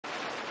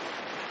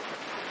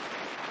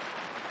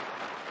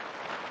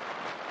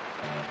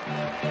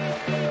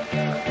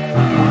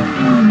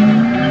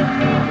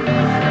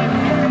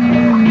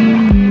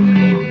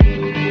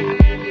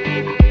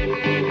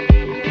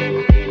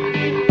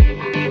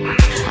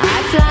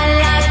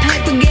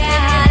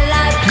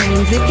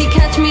If you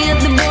catch me at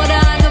the border,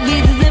 I got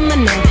visas in my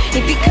name.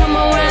 If you come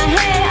around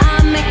here,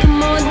 I'll make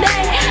them all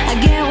day. I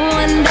get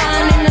one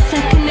down in a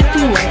second if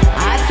you wait.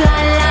 I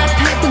fly like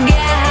paper,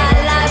 get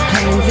high like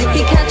planes. If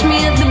you catch me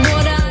at the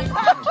border,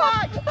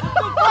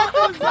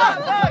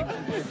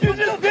 you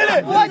just did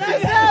it! What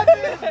just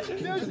happened?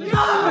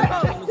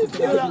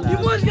 You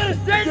was gonna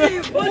send me,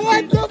 you pussy!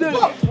 What the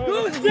fuck?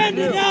 Who's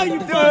sending now, you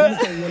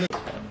pussy?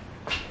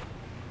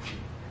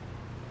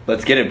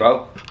 Let's get it,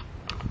 bro.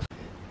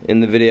 In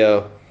the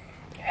video,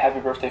 happy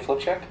birthday flip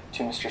check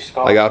to Mr.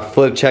 Scott. I got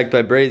flip checked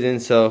by Brazen,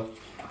 so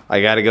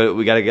I gotta go.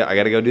 I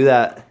gotta go do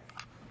that.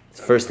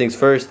 First things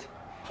first.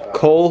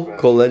 Cole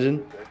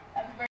Legend.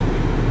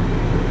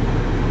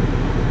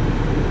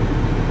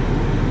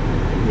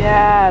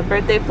 Yeah,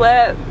 birthday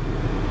flip.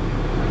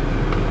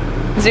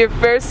 It's your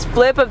first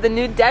flip of the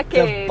new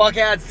decade. The fuck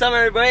out summer,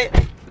 everybody.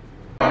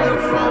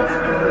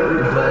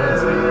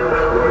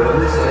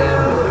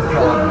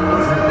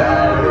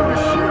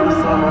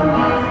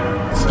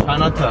 Try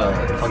not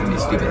to fucking be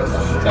stupid.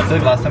 I feel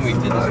like last time we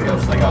did this, we were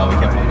just like, oh, we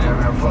can't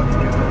find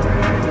it.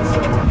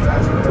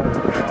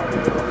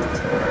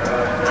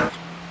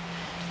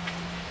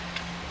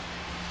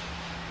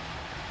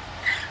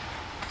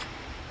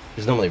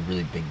 There's normally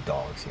really big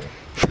dogs here.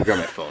 I grab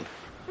my phone.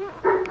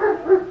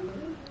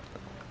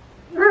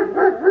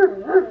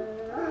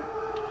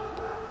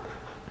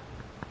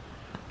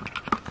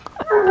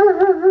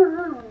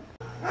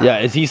 Yeah,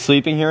 is he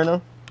sleeping here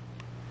now?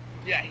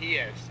 Yeah, he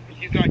is.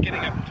 He's not getting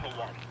up until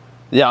 1.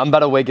 Yeah, I'm about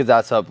to wake his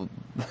ass up.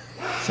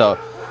 So,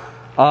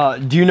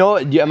 do you know,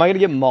 am I gonna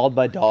get mauled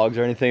by dogs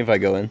or anything if I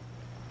go in?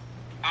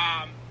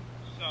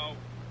 So,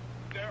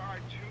 there are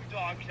 2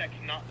 dogs that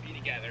cannot be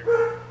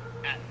together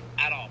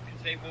at all,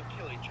 because they will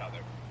kill each other.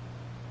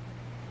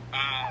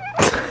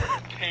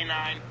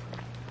 Canine,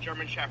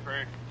 German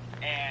Shepherd,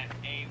 and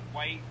a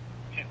white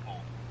pit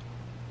bull.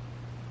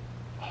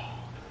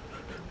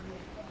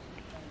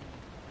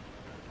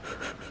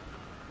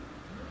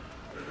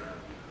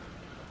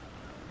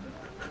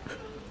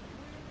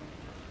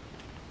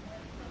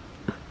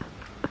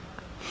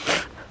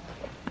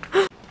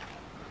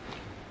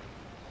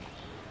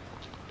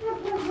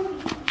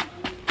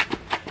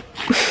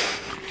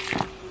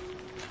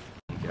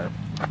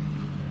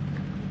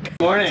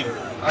 Morning.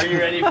 Are you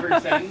ready for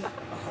send?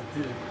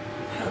 Dude,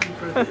 happy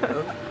birthday,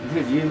 bro.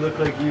 Dude, you look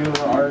like you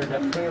are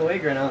definitely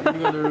awake right now. I'm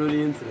going to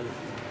Rudy in today.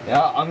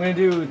 Yeah, I'm gonna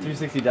do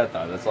 360 death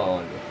dive. That's all I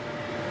want to do.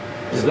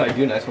 Just like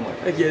do a nice one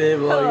like. I get it,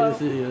 but Hello. good to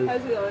see you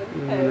guys. How's it going?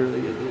 I'm Hey.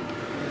 really good, dude.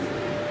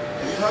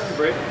 Have you talked to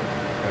Brady?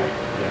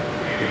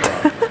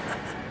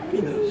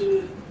 He knows.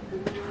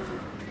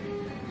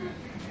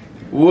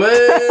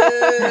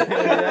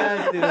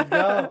 Yes, dude, let's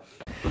go.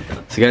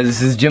 So guys,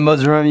 this is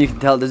Jimbo's room. You can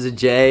tell there's a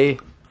J.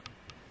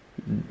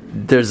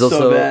 There's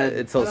also bad.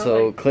 it's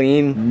also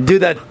clean.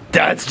 Dude,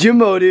 that's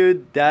Jimbo,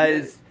 dude. That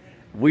is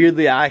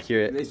weirdly It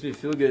accurate. makes me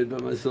feel good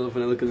about myself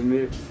when I look in the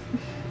mirror.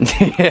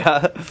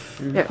 Yeah.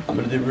 I'm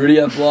gonna do Rudy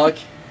up block,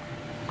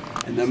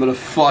 and I'm gonna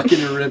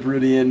fucking rip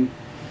Rudy in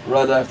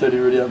right after I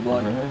do Rudy up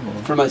block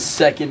for my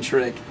second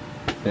trick.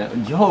 Yeah.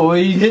 Yo,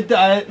 he hit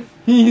that.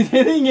 He's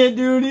hitting it,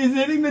 dude. He's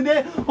hitting the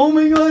day. Oh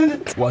my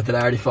god. What, did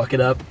I already fuck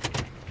it up?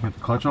 With the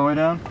clutch all the way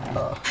down?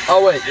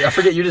 Oh wait, I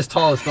forget you're just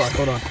tall as fuck.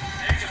 Hold on.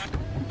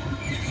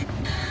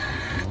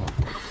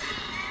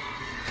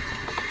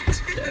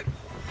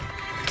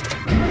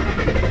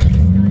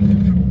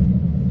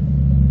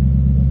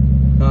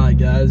 Alright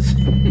guys.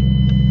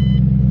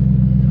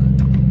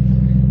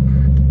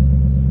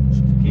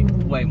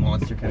 White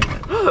monster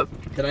coming.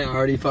 Did I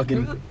already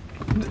fucking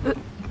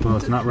Well,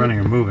 it's not running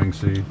or moving,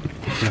 so you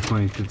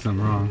definitely did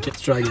something wrong.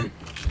 let's try again?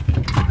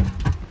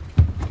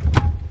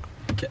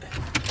 Okay.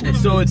 And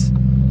so it's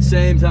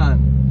same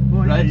time.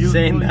 Well, Right?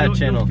 Same that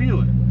channel. You'll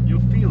feel it.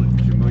 You'll feel it,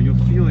 Jimbo. You'll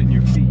feel it in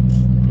your feet.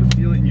 You'll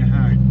feel it in your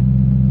heart.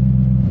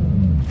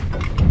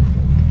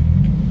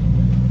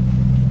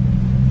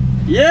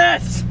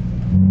 Yes!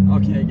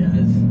 Okay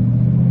guys.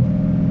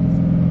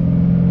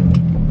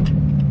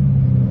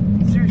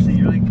 Seriously,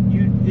 you're like,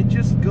 it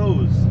just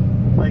goes.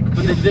 Like,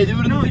 But they do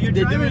it in no, the you're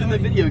they do driving it in the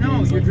video no,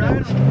 games. you're like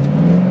driving.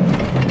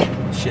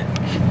 that. Shit.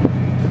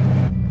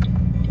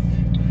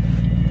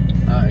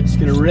 Alright, just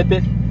gonna rip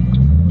it.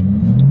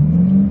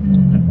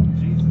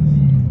 Jesus.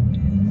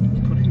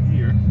 Put it in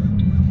gear.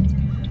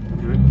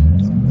 Do it.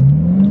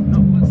 No,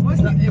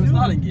 It was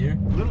not in gear.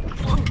 Little.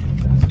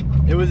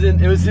 It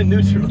was in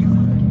neutral.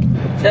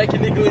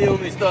 Technically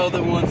only stalled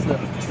it once though.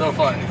 So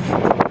fine.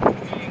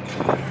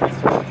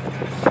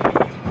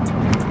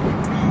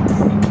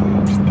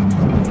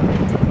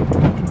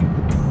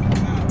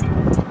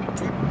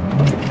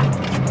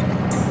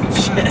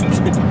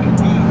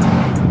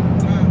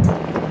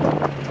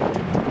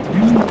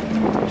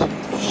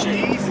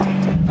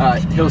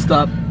 Alright, he'll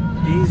stop.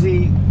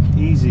 Easy,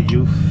 easy.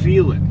 You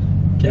feel it.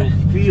 Okay.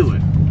 You'll feel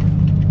it.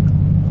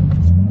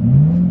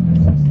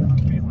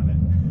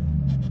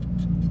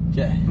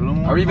 Okay.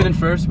 Are we even in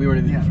first? We weren't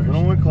even in first. A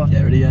little more clutch.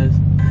 Okay, ready, guys?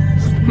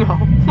 No.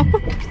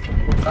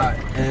 Alright,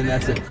 and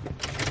that's it.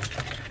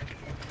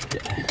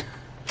 Yeah.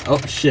 Oh,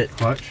 shit.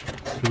 Clutch.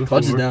 To the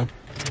Clutch is floor. down.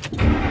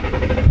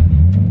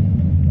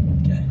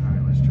 Okay.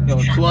 Alright, let's try. Go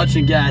clutch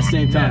and gas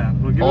same Yeah,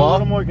 time. we'll give it a Oh.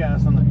 little more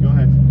gas on that. Go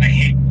ahead. I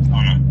hate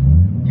Daytona.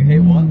 You hate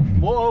what?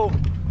 Whoa.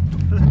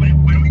 When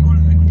are we going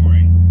to the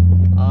quarry?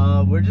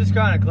 We're just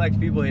trying to collect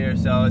people here,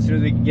 so as soon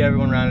as we can get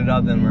everyone rounded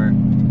up, then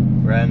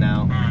we're at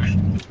now.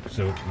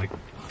 So, like,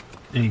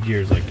 any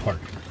gears like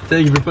parked.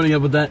 Thank you for putting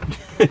up with that.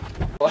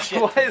 Why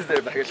is there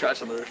a bag of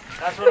trash on the roof?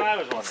 That's what I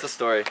was wondering. What's the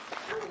story?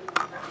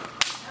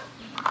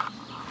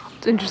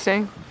 It's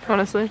interesting,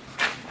 honestly.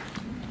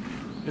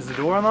 Is the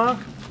door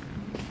unlocked?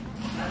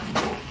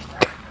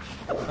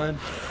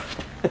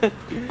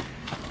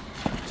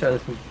 Try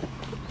this one.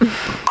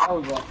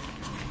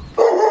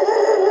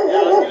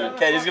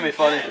 Okay, this is gonna be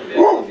funny.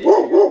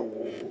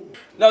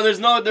 No, there's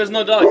no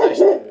dogs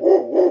actually.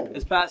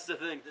 It's past the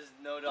thing. There's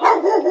no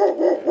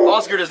dogs.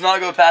 Oscar does not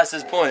go past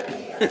this point.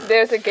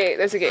 There's a gate,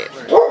 there's a gate.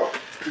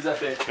 Who's that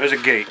face? There's a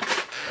gate.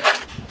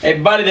 Hey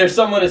buddy, there's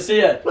someone to see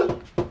you.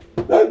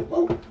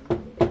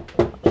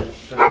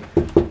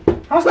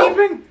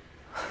 Housekeeping?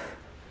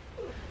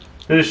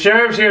 The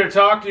sheriff's here to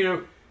talk to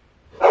you.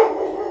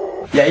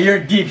 Yeah, you're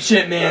in deep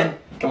shit, man.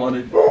 Come on,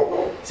 dude.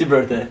 It's your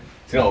birthday.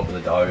 He's gonna open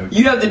the dog.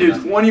 You have to do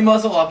 20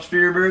 muscle ups for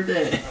your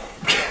birthday.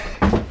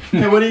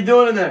 Hey, what are you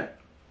doing in there?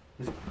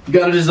 You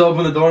gotta just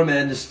open the door,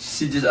 man. I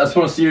just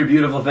want to see your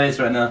beautiful face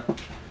right now.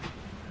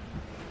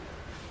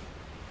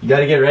 You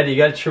gotta get ready. You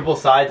got a triple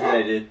side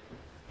today, dude.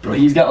 Bro,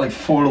 he's got like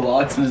 4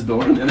 locks in his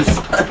door on the other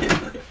side.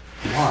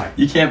 Why?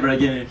 You can't break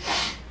in here.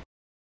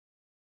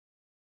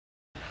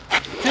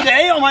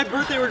 Today on my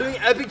birthday, we're doing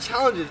epic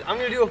challenges. I'm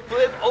gonna do a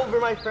flip over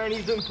my friend.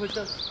 He's doing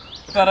push-ups.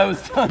 Thought I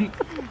was done.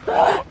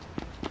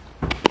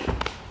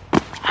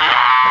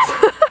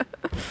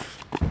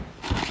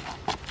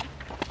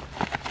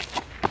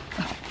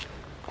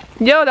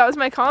 Yo, that was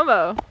my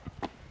combo.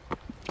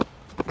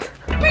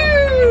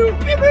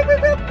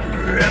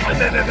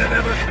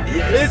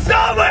 It's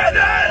somewhere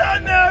that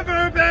I've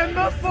never been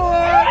before.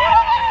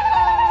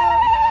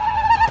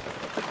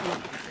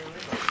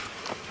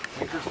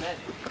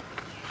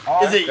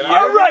 Is it you?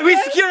 All right, we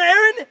secured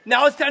Aaron.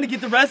 Now it's time to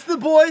get the rest of the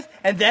boys,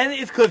 and then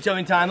it's cliff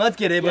jumping time. Let's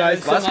get it,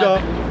 guys. Let's go.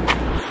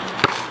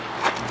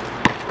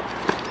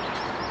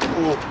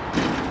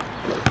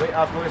 Wait,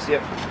 I'll probably see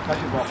it.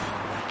 Touch your ball.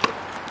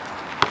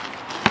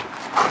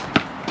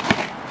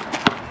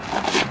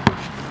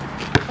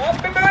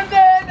 Happy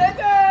birthday,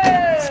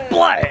 Nathan!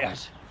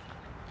 Splash!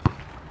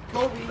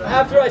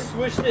 After I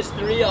swish this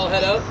 3, I'll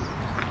head out.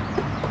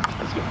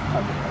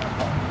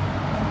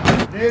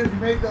 Dude, if you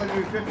make that,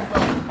 you're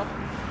 $50.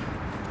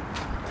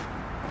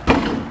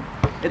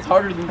 It's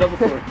harder than double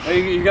four.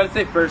 You gotta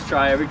say first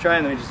try every try,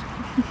 and then we just.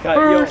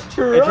 First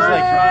try. It's just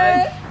like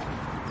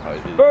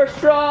try. First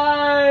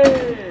try.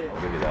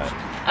 I'll give you that.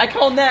 I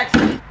call next.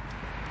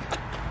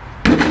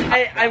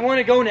 I want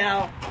to go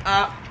now.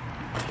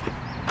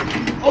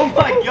 Oh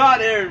my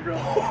God, Aaron, bro.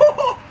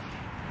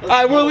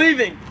 Alright, we're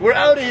leaving. We're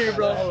out of here,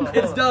 bro.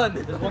 It's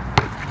done.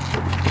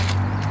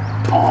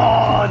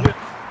 Oh, dude.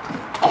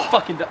 Oh,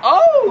 fucking done.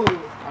 Oh!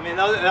 I mean,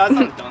 that's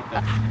not a dunk.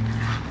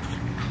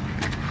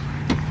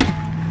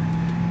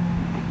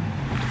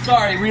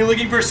 Sorry, were you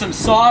looking for some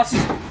sauce?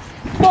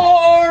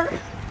 More!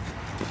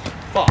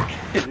 Fuck.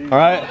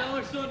 Alright, That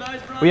looks so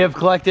nice, bro. we have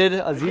collected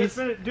Aziz.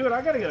 Dude,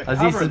 I gotta get a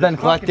cover. Aziz has been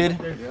collected.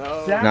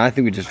 Now I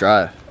think we just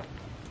drive.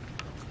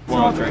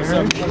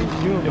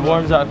 It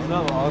warms up. It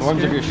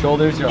warms up your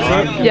shoulders, your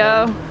arms,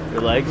 Yo.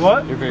 your legs,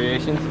 What? your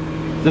variations.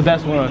 It's the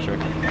best one-on trick.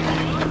 I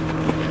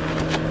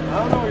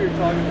don't know what you're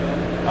talking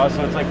about. Oh,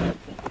 so it's like.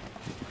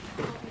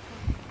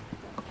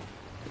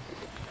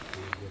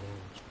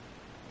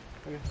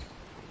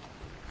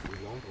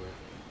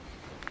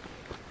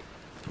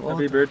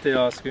 Happy birthday,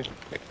 Oscar.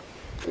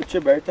 It's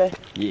your birthday?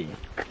 Yeah.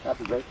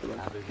 Happy birthday.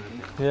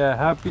 Yeah,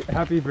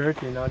 happy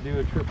birthday. Now do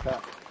a trip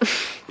back.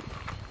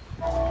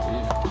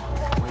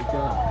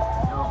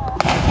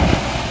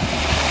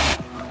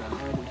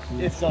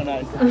 It's so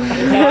nice. It's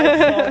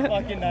so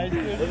fucking nice,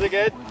 dude. Is it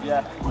good?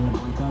 Yeah.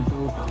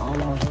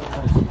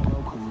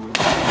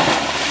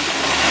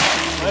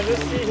 I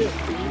just see his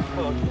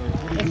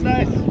It's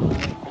nice.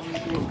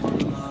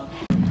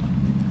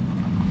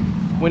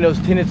 Windows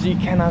tinted so you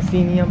cannot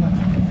see me.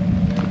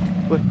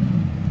 What?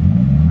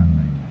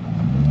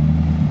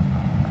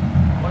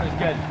 What is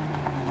good?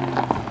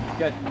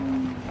 Good.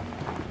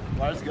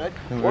 What is good?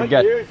 We're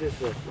good. Year is this?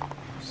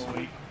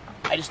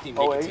 I just need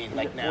nicotine,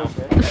 like now.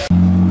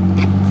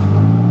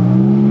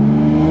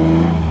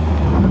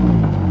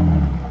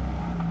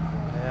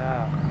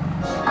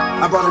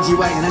 I brought a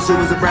G-Wagon, that shit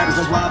was a practice,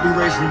 that's why I be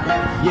racing.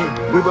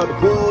 Yeah, we about to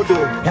pull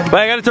door. Wait,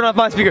 I gotta turn off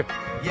my speaker.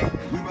 Yeah,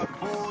 we about to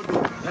pull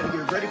door. Had to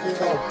get ready for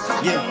war.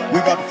 Yeah, we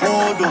about to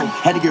pull door.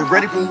 Had to get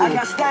ready for war. I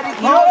got static.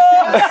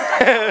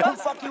 I'm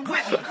fucking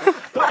with me.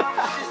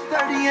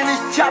 30 in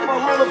this chopper,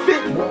 roll a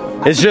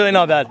bit. It's really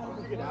not bad.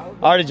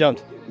 I already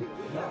jumped.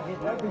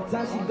 Every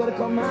time she go to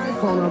call my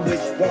phone, I'm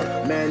bitch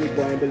work. Manly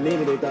boy ain't believe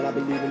it, they thought I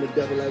believe in the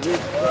devil like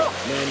Rich.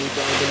 Manly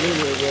boy ain't believe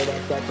it, real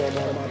rock stop on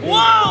all my bitch.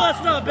 Whoa,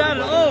 that's not bad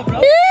at all, bro.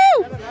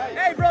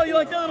 Hey, bro, you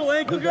like that little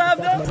ankle grab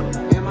though?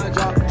 In my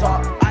drop,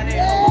 I need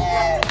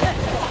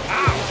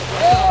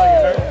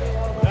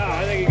No,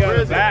 I think he got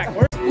his back.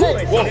 Whoa.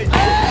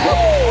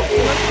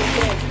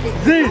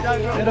 Z,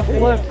 get a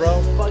flip,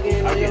 bro.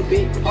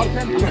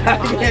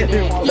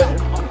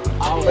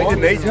 Like the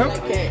Nate jump?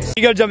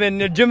 You gotta jump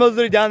in. Jimbo's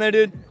literally down there,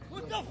 dude.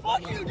 What the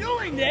fuck are you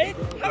doing, Nate?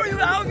 How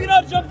have you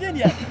not jumped in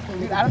yet?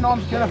 Dude, I don't know,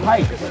 I'm scared of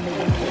heights.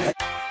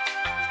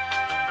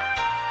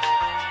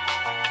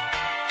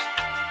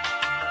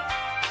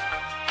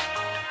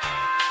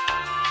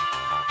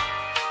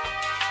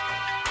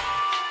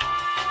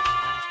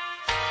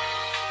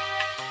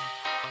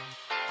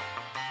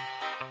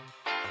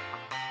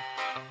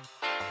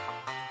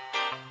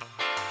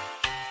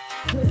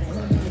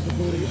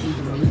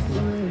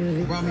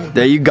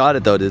 There, you got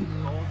it though, dude.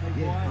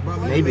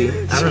 Maybe.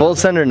 It's full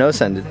send or no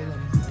send it.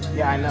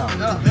 Yeah, I know.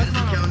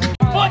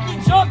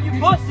 Fucking jump, you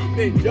pussy!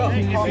 Nate, jump.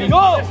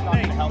 Go!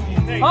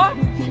 Huh?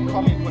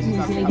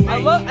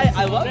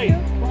 I love you.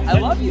 I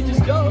love you,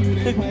 just go.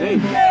 Hey,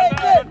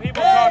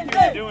 People talking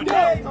to you doing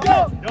hey, that. go!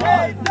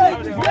 Hey,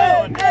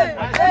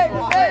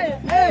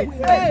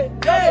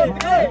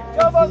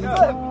 jump on the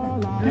flip!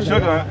 You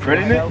shook her.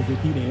 Ready, Nick?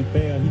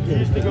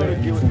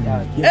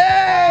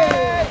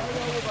 Hey!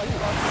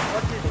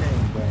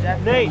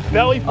 Nate,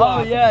 belly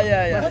flop. Oh,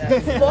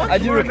 yeah. I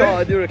do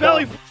recall.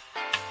 Belly flop.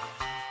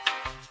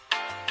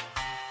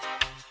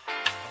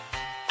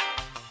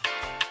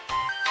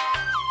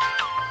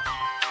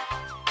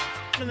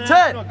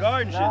 10,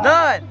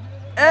 9,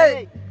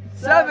 8,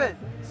 7,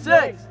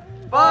 6,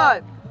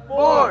 5,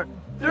 4,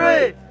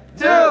 3,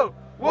 2,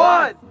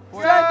 1.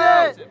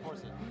 Send it!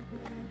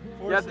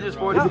 You have to just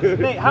 40.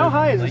 Nate, how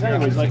high is this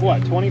anyways? Like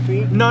what, 20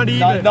 feet? Not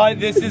even. No,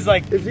 this is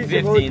like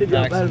 15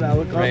 max.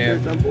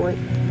 At some point.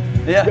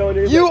 Yeah.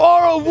 You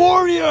are a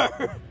warrior!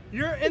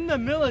 You're in the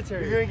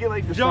military. You're gonna get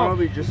like the Jump.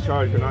 zombie just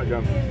charged for not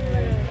jumping.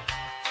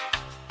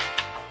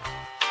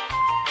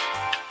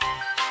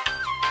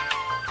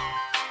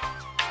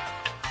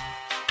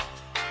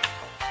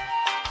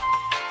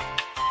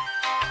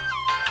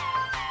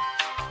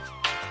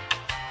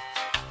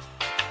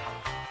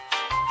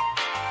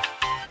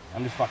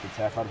 I'm just fucking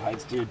terrified of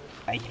heights, dude.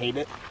 I hate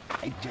it.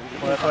 I do.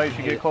 Well, that's why you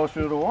should get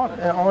closer to the water.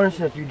 And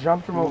honestly, if you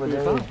jump from over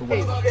there, it's the way.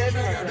 Jimbo,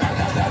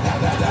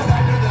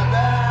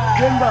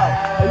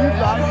 are you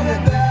vlogging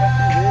it?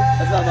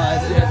 That's not mine.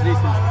 It's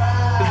Reese's.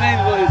 His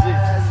name's William Z.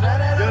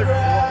 Dude, is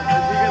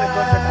he gonna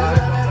flip the car?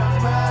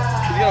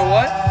 Is he gonna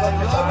what?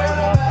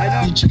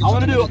 I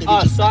want to do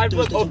side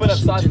flip, open up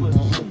side flip. I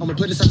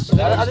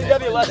think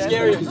that'd be less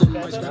scary. Is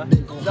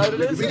that what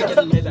it is?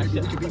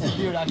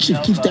 Chief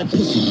keeps that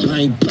pussy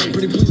bang bang.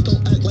 Pretty please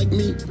don't act like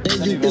me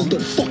and you is the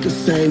fucking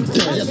same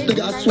thing. Yes,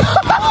 nigga, I swear.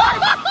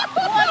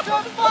 What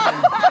the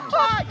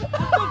fuck?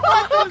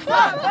 What was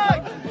that?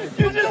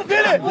 You just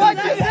did it! What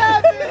just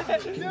happened?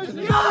 There's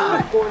no...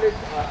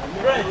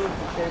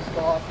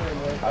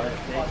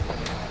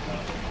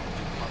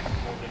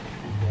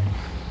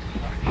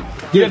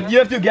 You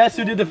have to guess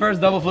who did the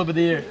first double flip of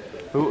the year.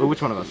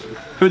 Which one of us?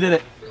 Who did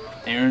it?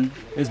 Aaron.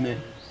 It was me.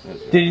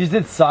 Dude, you just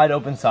did side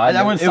open side.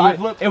 That one's side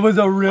flip? It was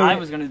a real. I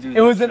was gonna do that.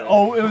 It was an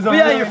oh. It was a. But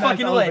yeah, really you're nice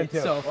fucking open late, too.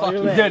 so fuck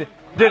you.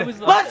 Dude,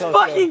 let's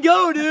fucking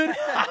go, dude.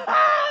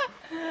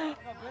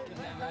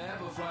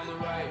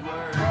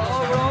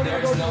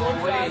 There's no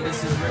way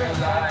this is real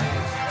life.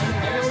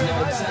 There's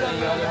no telling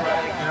you're the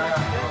right girl.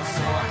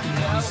 So I can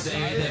only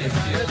say that it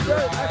feels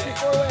right. It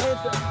feels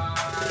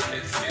right.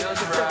 It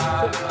feels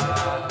right.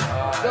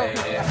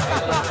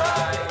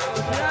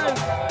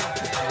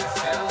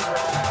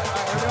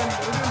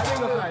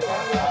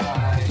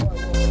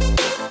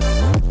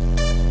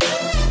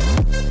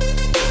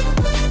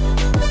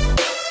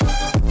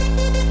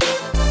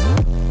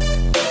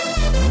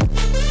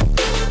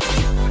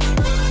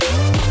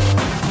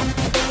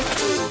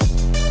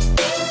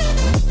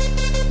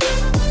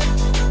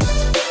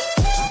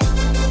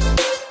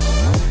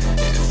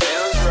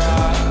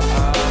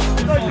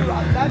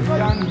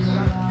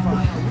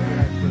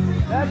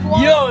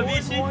 Yo,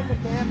 Avicii.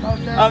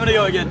 I'm gonna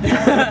go again.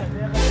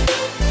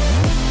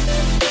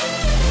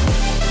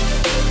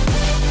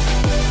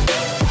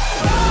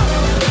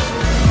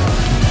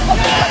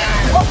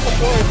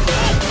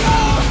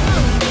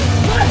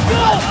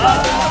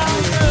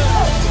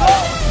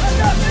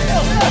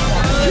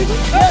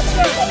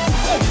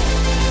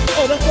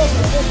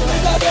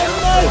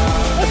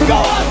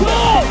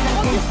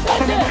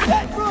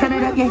 Turn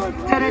it up, yeah.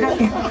 Turn it up,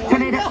 yeah.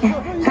 Turn it up, yeah.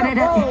 Turn it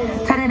up,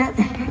 yeah. Turn it up,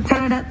 yeah.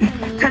 Turn it up,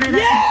 yeah. Turn it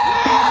up.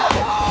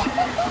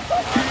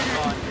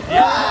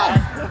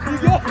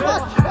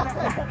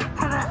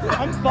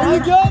 I'm fine. You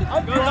good?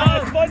 I'm good. I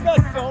spun that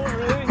so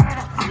really.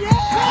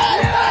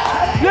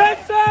 Yes,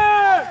 sir!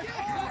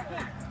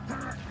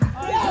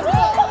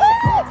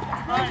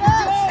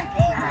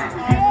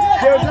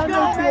 There's nothing you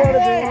want to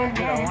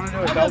do. I want to do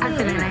a double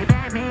flip.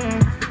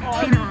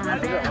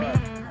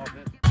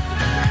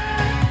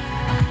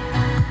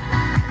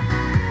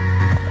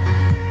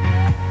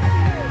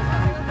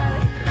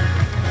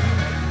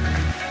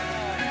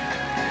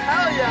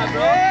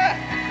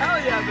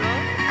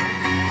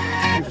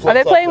 Are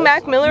they playing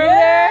Mac Miller over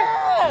there?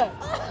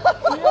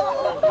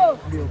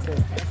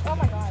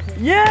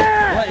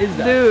 Yeah! What is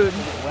that? Dude.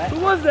 Who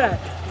was that?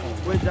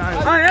 All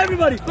right,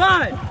 everybody,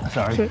 5,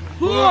 Sorry.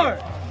 4,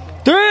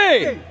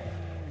 3,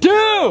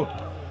 2,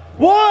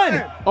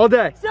 1. All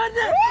day. send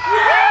it!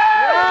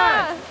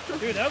 Yeah!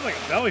 Dude, that was like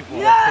a belly full.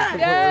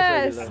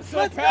 Yes!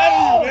 So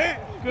proud of you, Nate.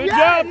 Good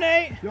job,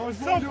 Nate. Y'all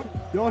just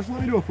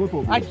let me do a flip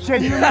over. I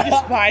genuinely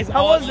despise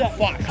all the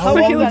fuck.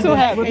 He looks so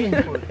happy.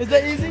 Is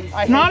that easy?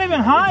 It's not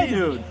even high,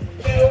 dude.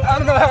 I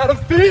don't know how to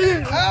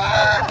feed.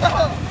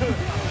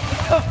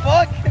 The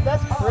fuck?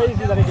 That's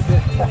crazy that he can do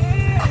it.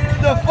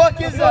 The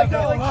fuck is that?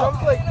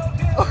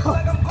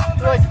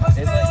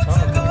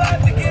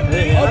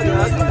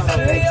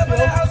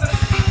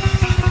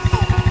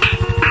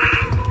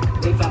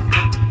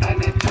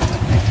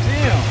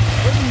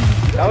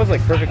 That was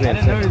like perfectly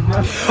insane.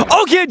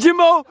 Okay,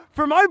 Jimbo,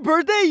 for my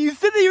birthday, you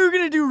said that you were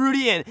gonna do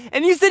Rudy in,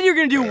 and you said you were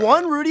gonna do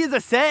one Rudy as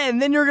a set,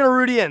 and then you're gonna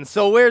Rudy in.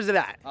 So where's it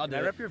at? I'll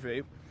rip your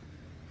vape.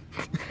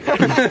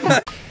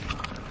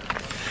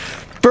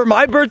 For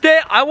my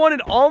birthday, I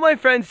wanted all my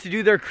friends to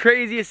do their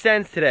craziest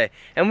sends today,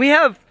 and we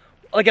have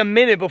like a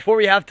minute before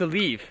we have to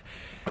leave.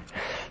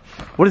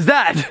 What is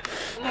that?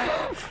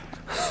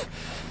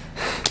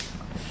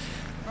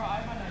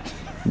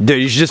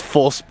 Dude, you should just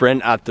full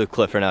sprint at the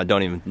cliff right now.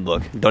 Don't even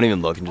look. Don't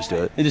even look and just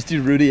do it. And just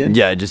do Rudy in?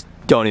 Yeah, just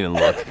don't even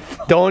look.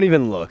 Don't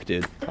even look,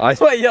 dude.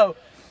 Wait, yo.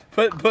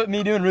 Put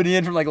me doing Rudy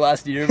in from like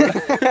last year, bro.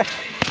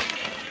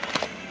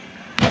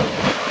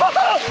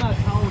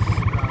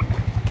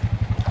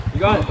 You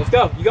got it. Let's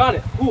go. You got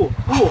it. Cool.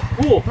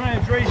 Brian,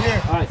 it's right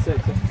here. All right, sick.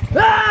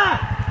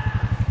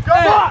 Go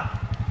on!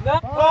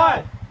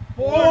 5,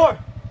 4,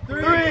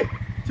 3,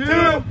 2,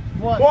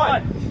 1.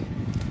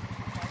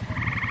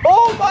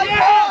 Oh my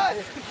god!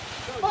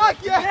 Fuck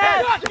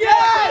yes! Fuck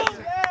yes!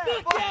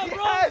 Fuck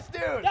yes,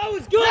 dude! That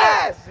was good.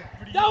 Yes!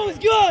 That was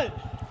good.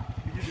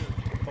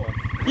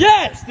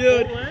 Yes,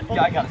 dude.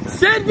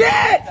 Send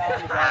it!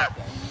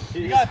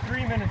 You got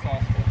 3 minutes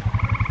off.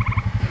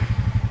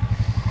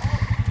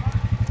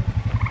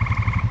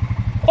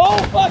 Oh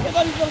fuck! I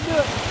thought he was gonna do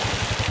it.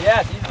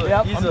 Yes, easily.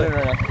 Yep, easily. I'm doing it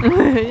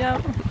right now.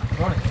 Yep.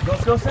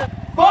 Let's go, set.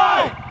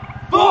 5,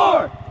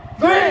 4,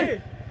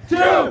 3,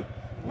 2,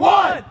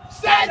 1.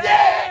 Send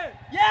it!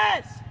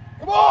 Yes.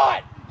 Come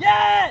on!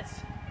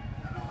 Yes.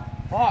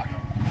 Fuck.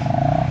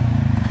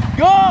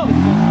 Go.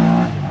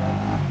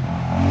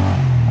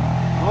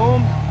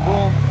 Boom,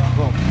 boom,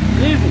 boom.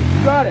 Easy.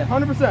 You got it.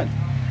 100%.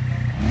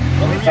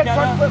 Let me check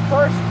front flip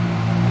first.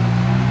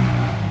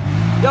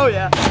 Oh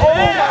yeah. Oh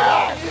my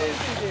god.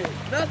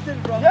 Nothing,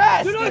 bro.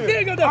 Yes, Dude, I dude.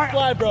 can't go that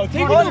fly, bro.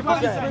 Take me to the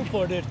fucking swimming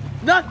floor, dude.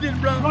 Nothing,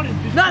 bro.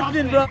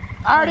 Nothing, bro.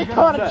 I already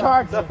caught a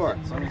charge. Step for it.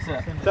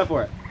 Step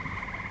for it.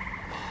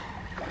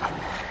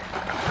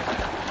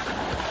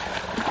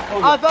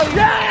 I thought you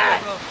I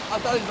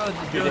thought he was going to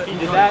just do it. He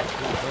did that.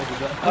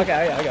 Okay,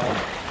 I got it.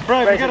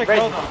 Brian, we gotta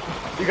go though.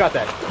 You got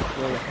that.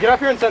 Get up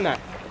here and send that.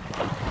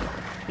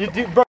 You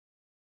do, bro.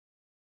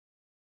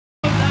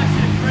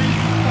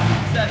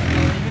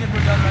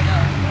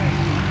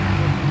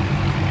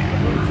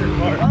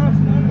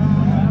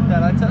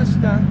 that I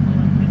touched on.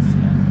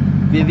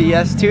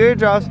 VVS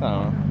teardrops. I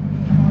don't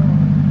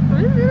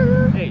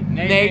know. Hey,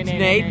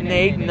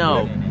 Nate,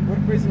 no.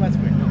 Where's the last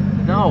quick?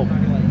 No.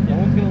 No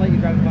one's gonna let you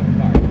drive a fucking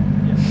car.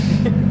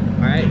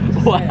 Alright.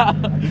 Wow.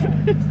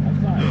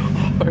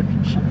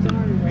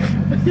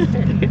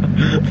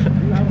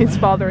 He's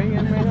bothering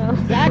him right now.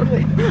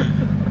 Exactly.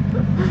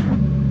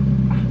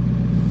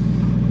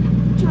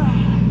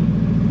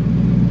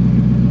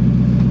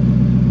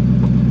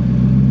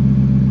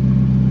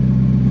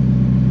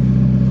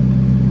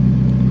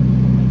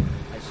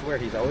 I swear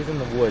he's always in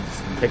the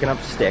woods picking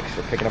up sticks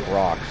or picking up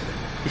rocks.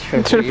 He's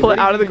Trying to pull it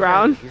out of the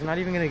ground. He's not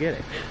even gonna get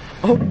it.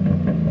 Oh.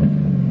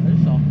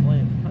 That's all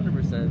flame,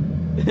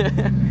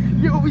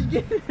 100%. Yo, we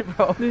get it,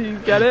 bro. Did you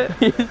get it?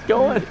 He's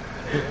going.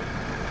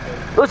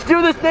 Let's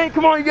do this, Nate.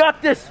 Come on, you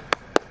got this.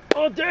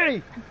 All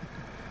day.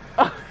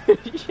 Oh,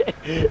 shit.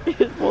 He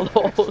just pulled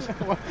holes.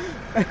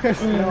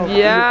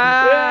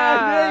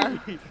 Yeah.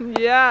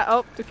 Yeah.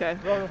 Oh, okay.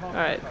 All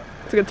right.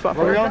 It's a good spot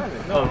for it.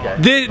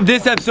 Okay.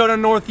 This episode of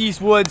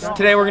Northeast Woods.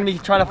 Today we're gonna be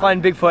trying to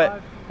find Bigfoot.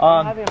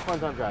 I'm having a fun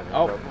time driving.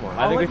 Oh, come on.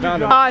 I think we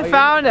found him. Oh, I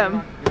found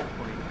him.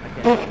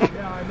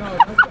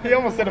 He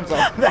almost hit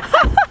himself. He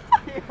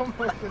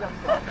almost hit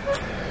himself.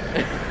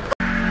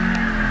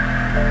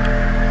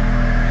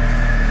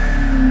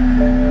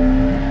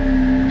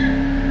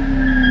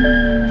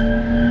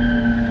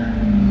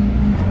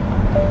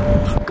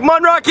 Come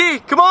on, Rocky!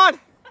 Come on! You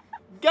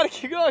gotta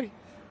keep going.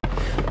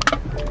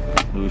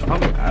 We should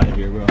probably out of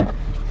here, bro.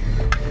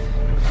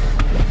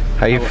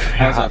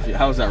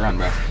 How was that run,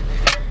 bro?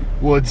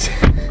 Woods.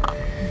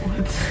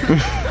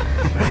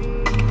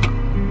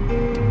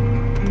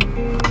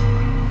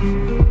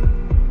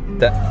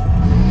 That.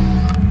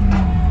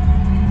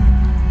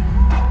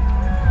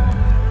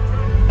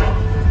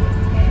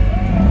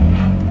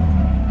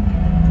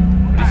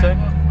 What do you say?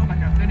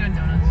 They're doing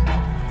donuts.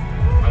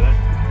 Are they?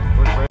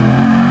 Where's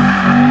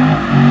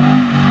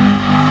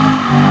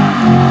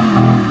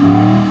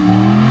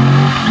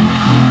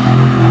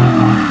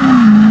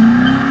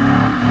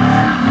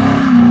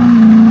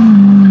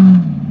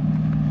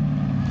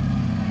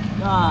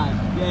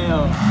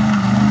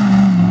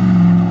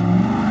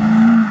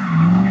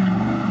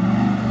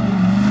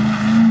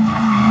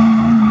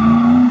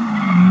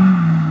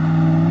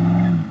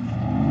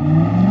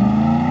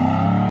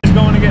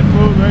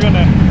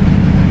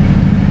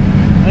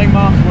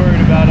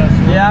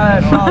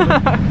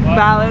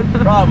Valid.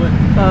 Probably.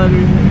 Valid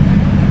reason.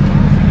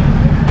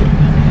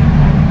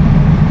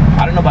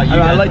 I don't know about you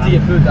I'd guys. like to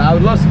get food. I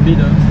would love some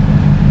B-dubs.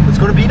 Let's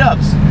go to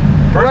B-dubs.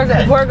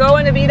 We're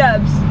going to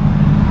B-dubs.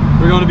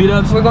 We're going to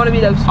B-dubs? We're going to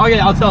B-dubs. Okay,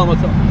 I'll tell him.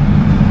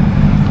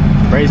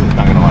 Braysen's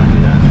not gonna want to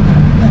do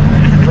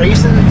that.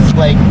 Braysen's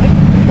like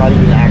not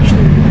even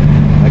actually.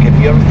 Like, have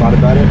you ever thought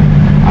about it?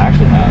 I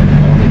actually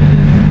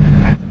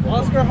have.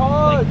 Oscar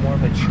Hodge. Like more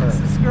mature.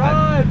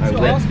 Subscribe I to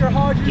went- Oscar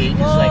Hodge's Gage is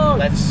vlog.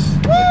 like,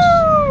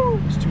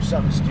 let's do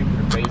something stupid.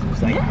 And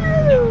Braysen's like, no.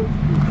 I don't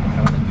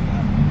wanna do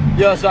that.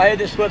 Yo, so I had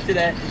this clip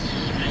today.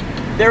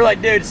 They were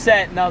like, dude,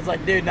 set. And I was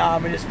like, dude, nah,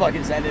 I'm gonna just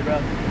fucking send it, bro.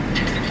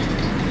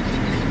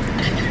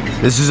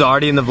 This was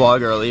already in the vlog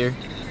earlier.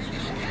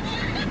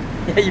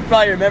 Yeah, you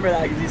probably remember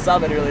that because you saw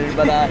that earlier,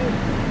 but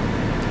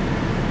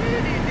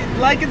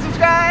Like and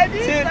subscribe,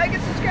 dude. Like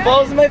and subscribe.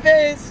 balls in my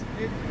face.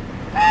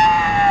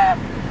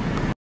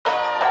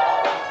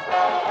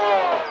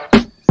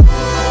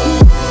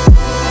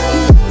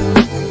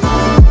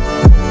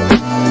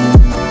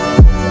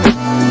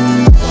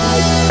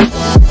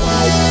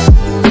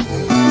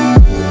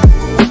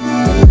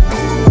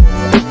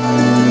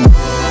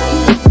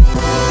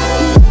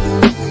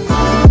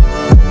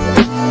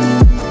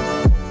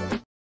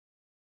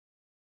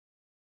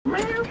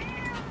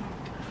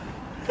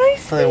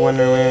 I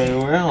wonder where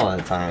we were all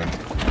the time.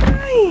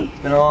 Hi. It's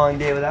been a long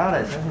day without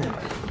us, hasn't it?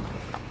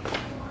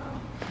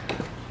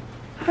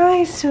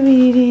 Hi,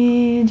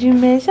 sweetie. Did you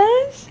miss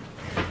us?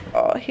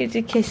 Oh, here's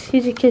a kiss.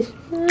 Here's a kiss.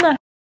 Mwah.